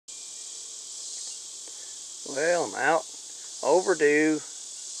Well, I'm out overdue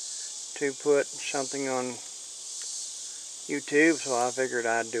to put something on YouTube, so I figured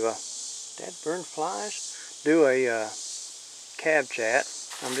I'd do a cab chat.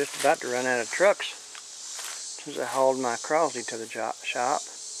 I'm just about to run out of trucks since I hauled my Crosley to the shop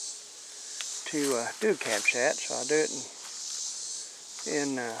to do cab chat, so I'll do it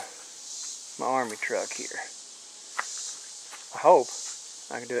in my Army truck here. I hope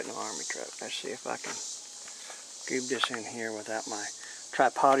I can do it in an Army truck. Let's see if I can scoop this in here without my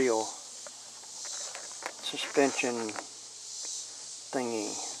tripodial suspension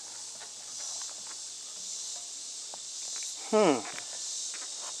thingy.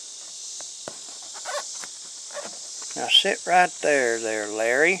 Now sit right there,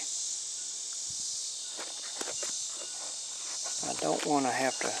 Larry. I don't want to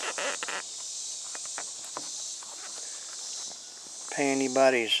have to pay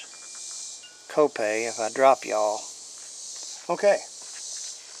anybody's copay if I drop y'all. Okay.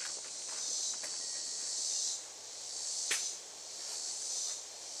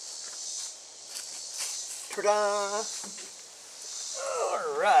 Ta-da!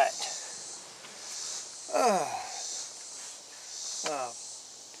 Alright.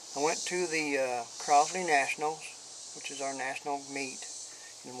 I went to the Crosley Nationals, which is our national meet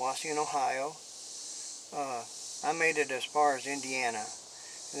in Wazzup, Ohio. I made it as far as Indiana,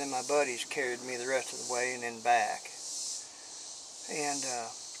 and then my buddies carried me the rest of the way and then back. And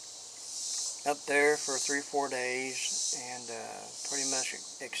up there for 3 or 4 days, and pretty much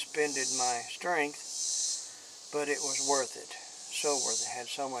expended my strength, but it was worth it. So worth it. Had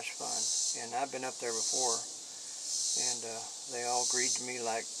so much fun. And I've been up there before, and they all greeted me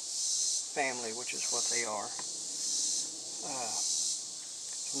like family, which is what they are.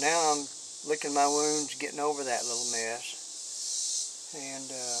 Now I'm licking my wounds, getting over that little mess, and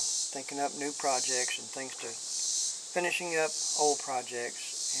thinking up new projects and things to finishing up old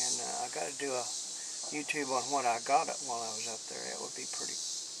projects. And I got to do a YouTube on what I got while I was up there. It would be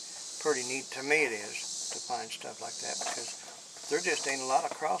pretty neat. To me it is, to find stuff like that, because there just ain't a lot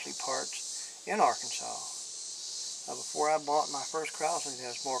of Crosley parts in Arkansas. Before I bought my first Crosley, there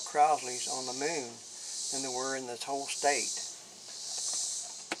was more Crosleys on the moon than there were in this whole state.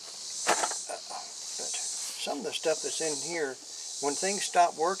 But some of the stuff that's in here, when things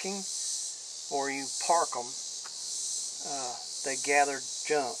stop working or you park them, they gather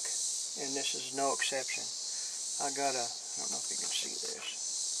junk, and this is no exception. I don't know if you can see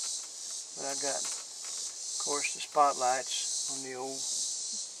this, but I got, of course, the spotlights on the old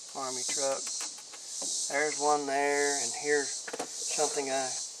Army truck. There's one there, and here's something I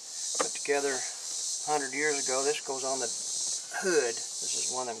put together 100 years ago. This goes on the hood. This is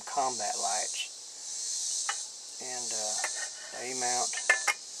one of them combat lights, and they mount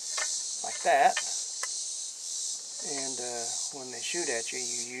like that, and when they shoot at you,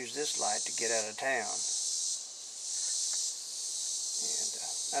 you use this light to get out of town. And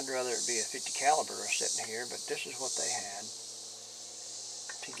I'd rather it be a 50 caliber sitting here, but this is what they had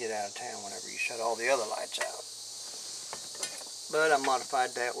to get out of town whenever you shut all the other lights out. But I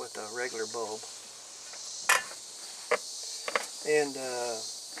modified that with a regular bulb. And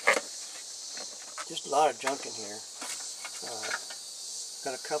just a lot of junk in here.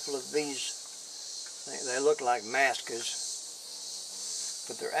 Got a couple of these, they look like maskas,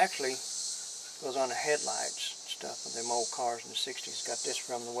 but they're actually, goes on the headlights and stuff with them old cars in the 60s. Got this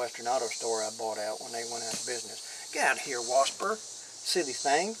from the Western Auto Store I bought out when they went out of business. Get out of here, Wasper. Silly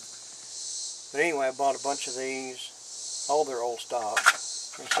thing. But anyway, I bought a bunch of these, all their old stock,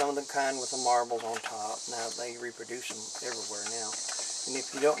 and some of them kind with the marbles on top. Now they reproduce them everywhere now. And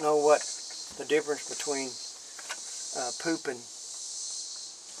if you don't know what the difference between poop and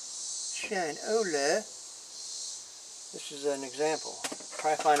shinola, this is an example.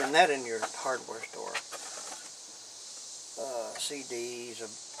 Try finding that in your hardware store. CDs,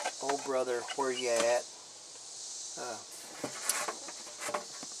 old brother, where you at?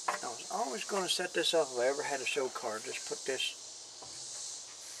 I was always going to set this up if I ever had a show card. Just put this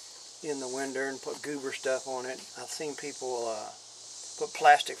in the window and put goober stuff on it. I've seen people put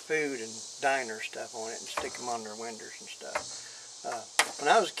plastic food and diner stuff on it and stick them on their windows and stuff. When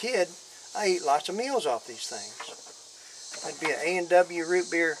I was a kid, I ate lots of meals off these things. That'd be an A&W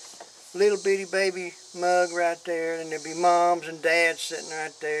root beer little bitty baby mug right there, and there'd be moms and dads sitting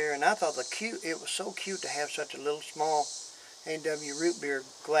right there, and I thought it was so cute to have such a little small A&W root beer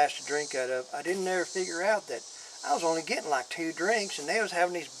glass to drink out of. I didn't ever figure out that I was only getting like 2 drinks, and they was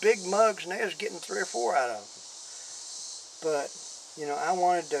having these big mugs, and they was getting 3 or 4 out of them. But, you know, I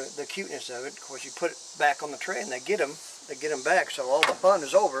wanted the cuteness of it. Of course, you put it back on the tray, and they get them back, so all the fun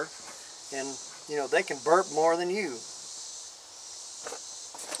is over, and You know, they can burp more than you.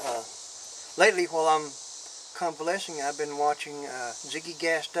 Lately, while I'm convalescing, I've been watching Ziggy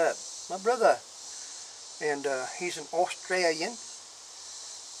Gassed Up, my brother, and he's an Australian,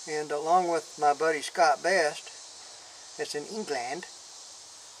 and along with my buddy Scott Best, that's in England,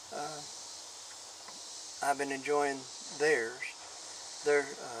 I've been enjoying their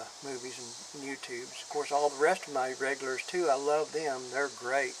movies and YouTubes. Of course, all the rest of my regulars too, I love them. They're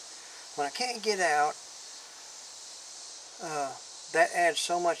great. When I can't get out, that adds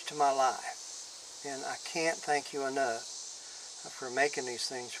so much to my life. And I can't thank you enough for making these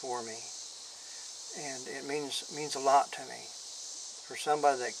things for me. And it means a lot to me. For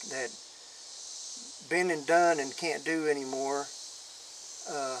somebody that been and done and can't do anymore,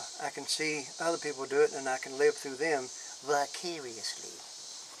 I can see other people do it and I can live through them vicariously.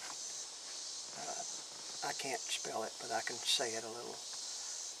 I can't spell it, but I can say it a little.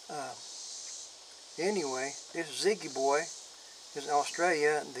 Anyway, this Ziggy boy is in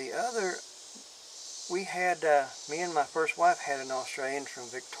Australia. The other, we had, me and my first wife had an Australian from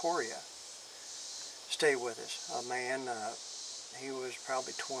Victoria stay with us. A man, he was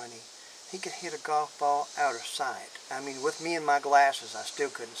probably 20. He could hit a golf ball out of sight. I mean, with me and my glasses, I still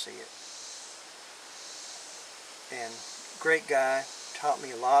couldn't see it. And great guy, taught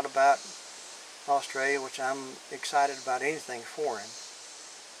me a lot about Australia, which I'm excited about anything foreign.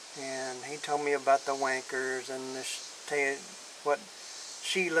 And he told me about the wankers and what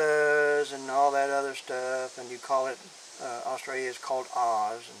Sheilas and all that other stuff, and you call it, Australia is called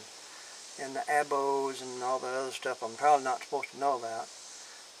Oz, and the Abos and all that other stuff I'm probably not supposed to know about.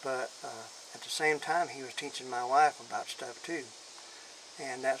 But at the same time, he was teaching my wife about stuff too.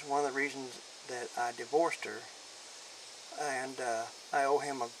 And that's one of the reasons that I divorced her. And I owe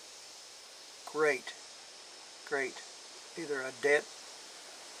him a great, either a debt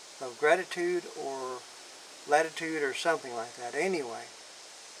of gratitude or latitude or something like that. Anyway,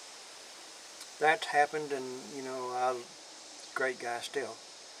 that's happened, and you know, great guy still.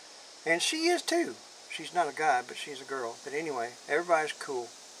 And she is too. She's not a guy, but she's a girl. But anyway, everybody's cool.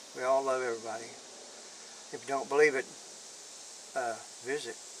 We all love everybody. If you don't believe it,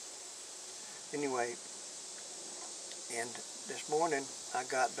 visit. Anyway, and this morning I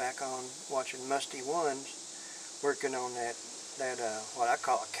got back on watching Musty Ones, working on that what I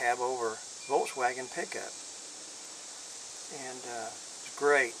call a cab over Volkswagen pickup. And it's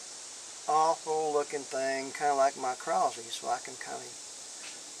great. Awful looking thing, kind of like my Crosby, so I can kind of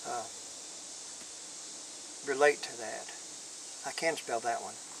relate to that. I can spell that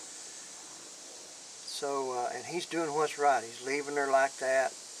one. So, and he's doing what's right. He's leaving her like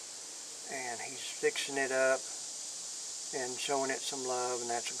that, and he's fixing it up and showing it some love, and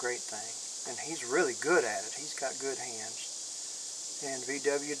that's a great thing. And he's really good at it. He's got good hands. And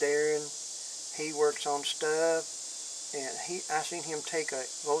VW Darren, he works on stuff, and I seen him take a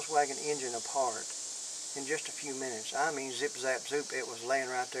Volkswagen engine apart in just a few minutes. I mean, zip, zap, zoop, it was laying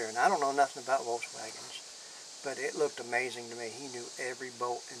right there. And I don't know nothing about Volkswagens, but it looked amazing to me. He knew every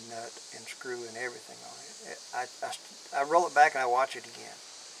bolt and nut and screw and everything on it. I roll it back and I watch it again.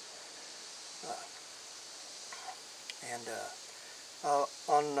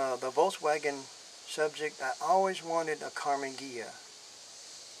 On the Volkswagen subject, I always wanted a Carmen Ghia.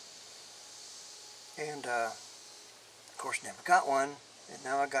 And, of course, never got one, and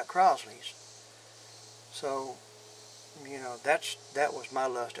now I got Crosley's. So, you know, that was my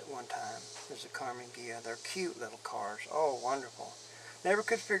lust at one time, is the Carmen Ghia. They're cute little cars. Oh, wonderful. Never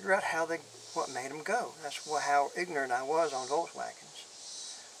could figure out what made them go. That's how ignorant I was on Volkswagens.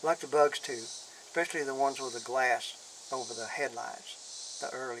 I like the bugs, too, especially the ones with the glass over the headlights, the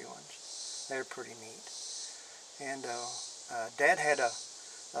early ones. They're pretty neat. And Dad had a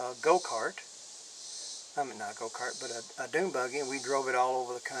go-kart. I mean, not a go-kart, but a dune buggy, and we drove it all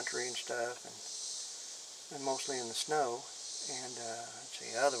over the country and stuff, and mostly in the snow. And let's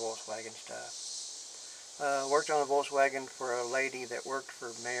see, other Volkswagen stuff. Worked on a Volkswagen for a lady that worked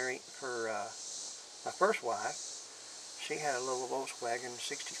for my first wife. She had a little Volkswagen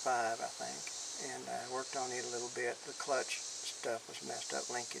 65, I think, and I worked on it a little bit. The clutch stuff was messed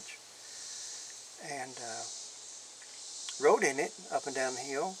up, linkage, and rode in it up and down the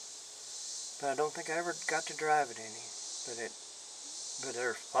hill. But I don't think I ever got to drive it any. But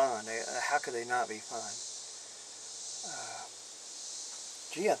they're fun. How could they not be fun?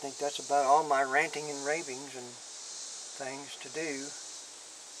 Gee, I think that's about all my ranting and ravings and things to do.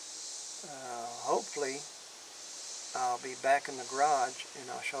 Hopefully, I'll be back in the garage and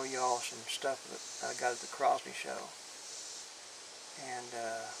I'll show you all some stuff that I got at the Crosby show. And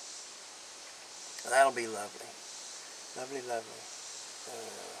that'll be lovely. Lovely, lovely.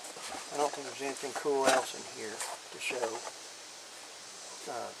 I don't think there's anything cool else in here to show.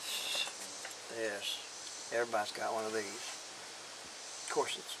 This. Everybody's got one of these. Of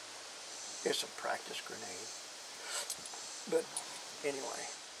course, it's a practice grenade. But anyway,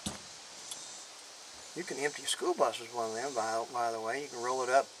 you can empty a school bus with one of them. By the way, you can roll it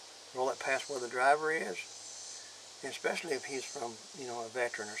up, roll it past where the driver is, and especially if he's from, you know, a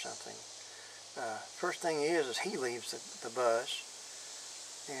veteran or something. First thing is he leaves the bus,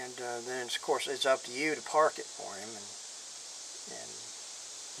 and then of course it's up to you to park it for him, and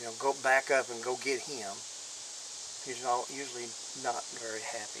you know, go back up and go get him. He's usually not very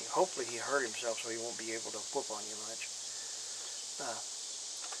happy. Hopefully he hurt himself so he won't be able to whoop on you much.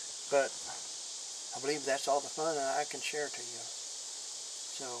 But I believe that's all the fun I can share to you.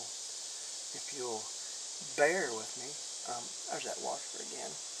 So if you'll bear with me, there's that Wazzup again.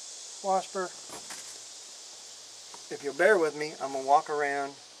 Wazzup, if you'll bear with me, I'm going to walk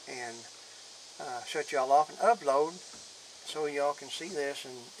around and shut y'all off and upload so y'all can see this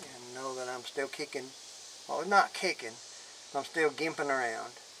and know that I'm still kicking. Well, not kicking, I'm still gimping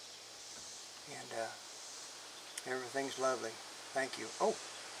around. And everything's lovely. Thank you. Oh,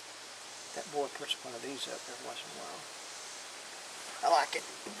 that boy puts one of these up every once in a while. I like it.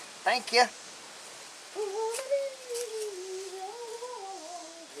 Thank you.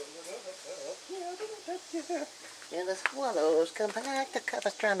 And the swallows come back to cover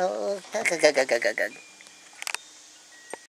straddles.